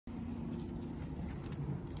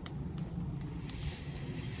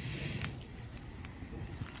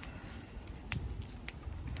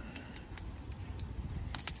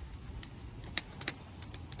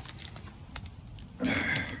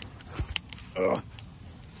Oh.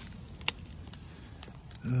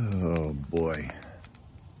 Oh boy.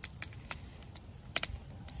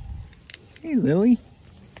 Hey Lily.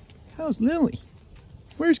 How's Lily?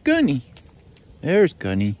 Where's Gunny? There's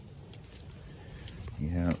Gunny.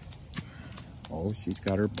 Yeah. Oh, she's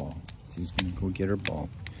got her ball. She's gonna go get her ball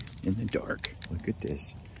in the dark. Look at this.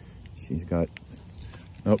 She's got,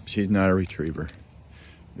 nope, she's not a retriever.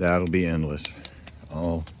 That'll be endless.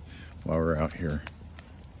 Oh, while we're out here.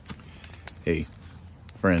 Hey,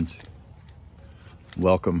 friends,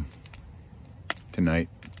 welcome tonight.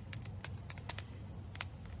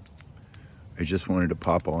 I just wanted to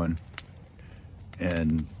pop on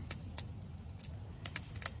and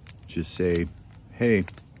just say, hey,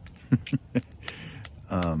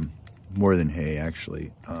 more than hey,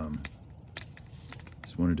 actually.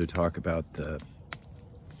 Just wanted to talk about the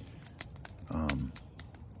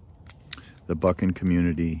bucking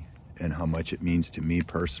community and how much it means to me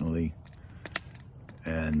personally,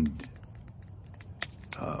 and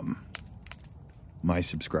my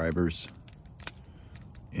subscribers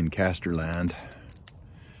in Casterland.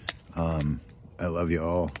 I love you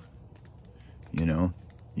all. You know,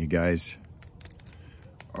 you guys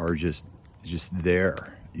are just there.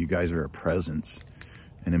 You guys are a presence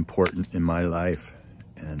and important in my life.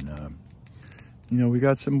 And you know, we've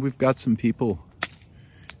got some people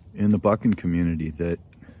in the bucking community that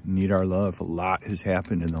need our love. A lot has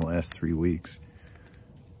happened in the last 3 weeks,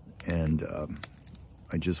 and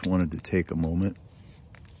I just wanted to take a moment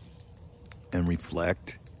and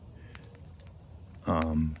reflect,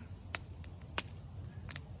 and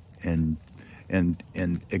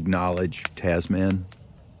acknowledge Tasman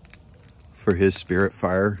for his spirit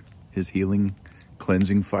fire, his healing,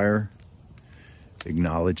 cleansing fire.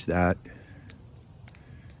 Acknowledge that,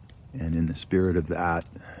 and in the spirit of that,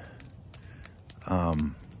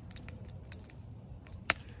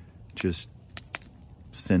 just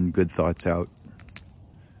send good thoughts out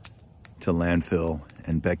to Landfill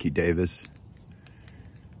and Becky Davis.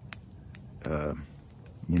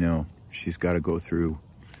 You know, she's got to go through,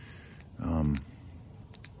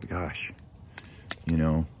 gosh, you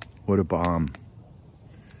know, what a bomb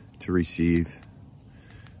to receive.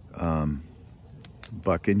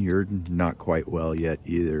 Bucking, you're not quite well yet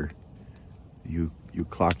either. You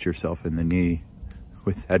clocked yourself in the knee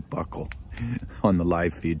with that buckle on the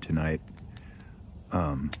live feed tonight.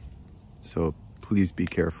 So please be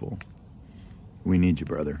careful. We need you,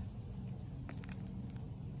 brother.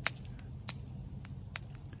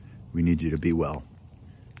 We need you to be well.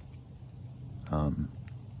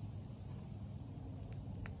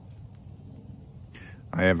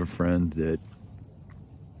 I have a friend that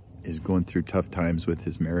is going through tough times with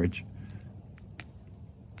his marriage,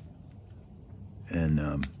 and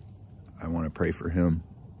I want to pray for him.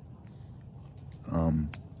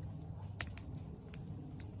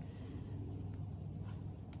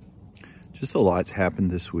 Just a lot's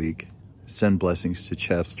happened this week. Send blessings to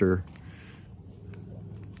Chester,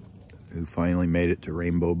 who finally made it to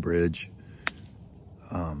Rainbow Bridge.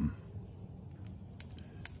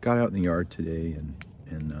 Got out in the yard today and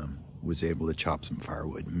was able to chop some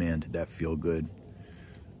firewood. Man, did that feel good.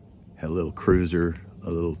 Had a little cruiser, a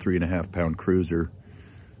little 3.5 pound cruiser.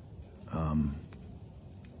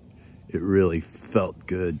 It really felt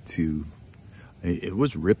good to, it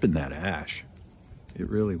was ripping that ash. It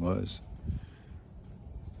really was.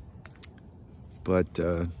 But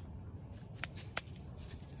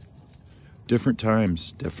different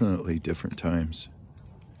times, definitely different times.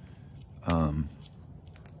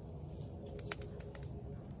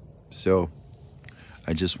 So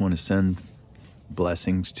I just want to send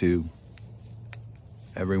blessings to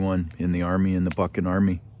everyone in the Army, in the Bucking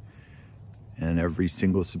Army, and every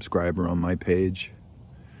single subscriber on my page.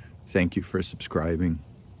 Thank you for subscribing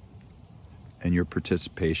and your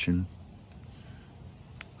participation.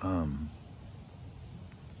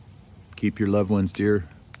 Keep your loved ones dear.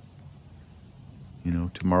 You know,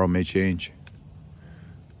 tomorrow may change.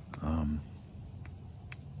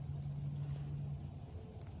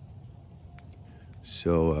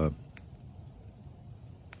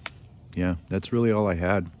 Yeah, that's really all I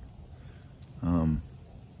had.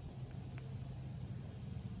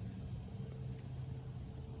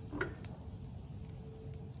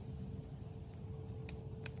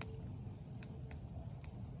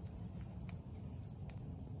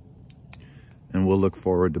 And we'll look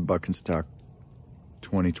forward to Buck and Stock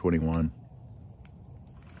 2021.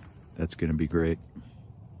 That's going to be great.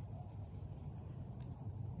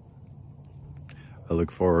 I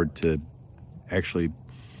look forward to actually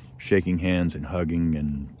shaking hands and hugging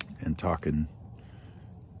and talking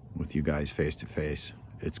with you guys face to face.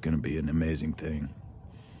 It's going to be an amazing thing.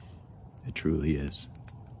 It truly is.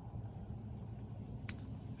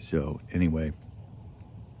 So anyway,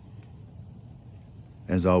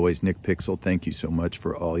 as always, Nick Pixel, thank you so much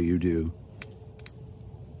for all you do.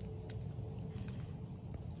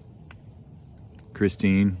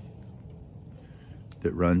 Christine,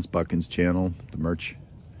 that runs Buckin's channel, the merch,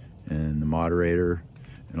 and the moderator,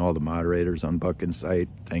 and all the moderators on Buckin's site,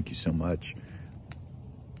 thank you so much.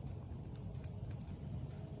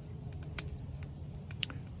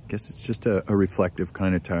 I guess it's just a reflective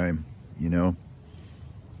kind of time, you know?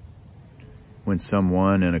 When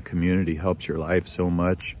someone in a community helps your life so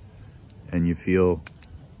much and you feel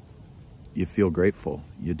grateful,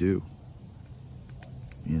 you do,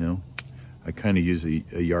 you know? I kind of use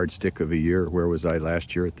a yardstick of a year. Where was I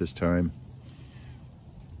last year at this time?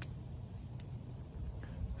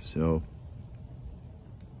 So,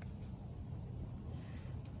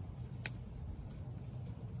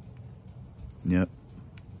 yep.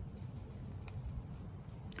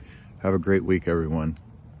 Have a great week, everyone.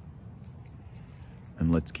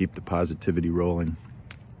 And let's keep the positivity rolling.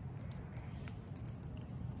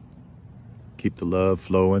 Keep the love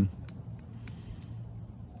flowing.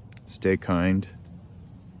 Stay kind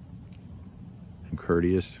and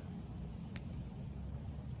courteous.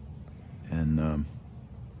 And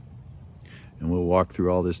we'll walk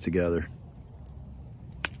through all this together.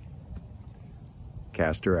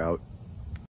 Caster out.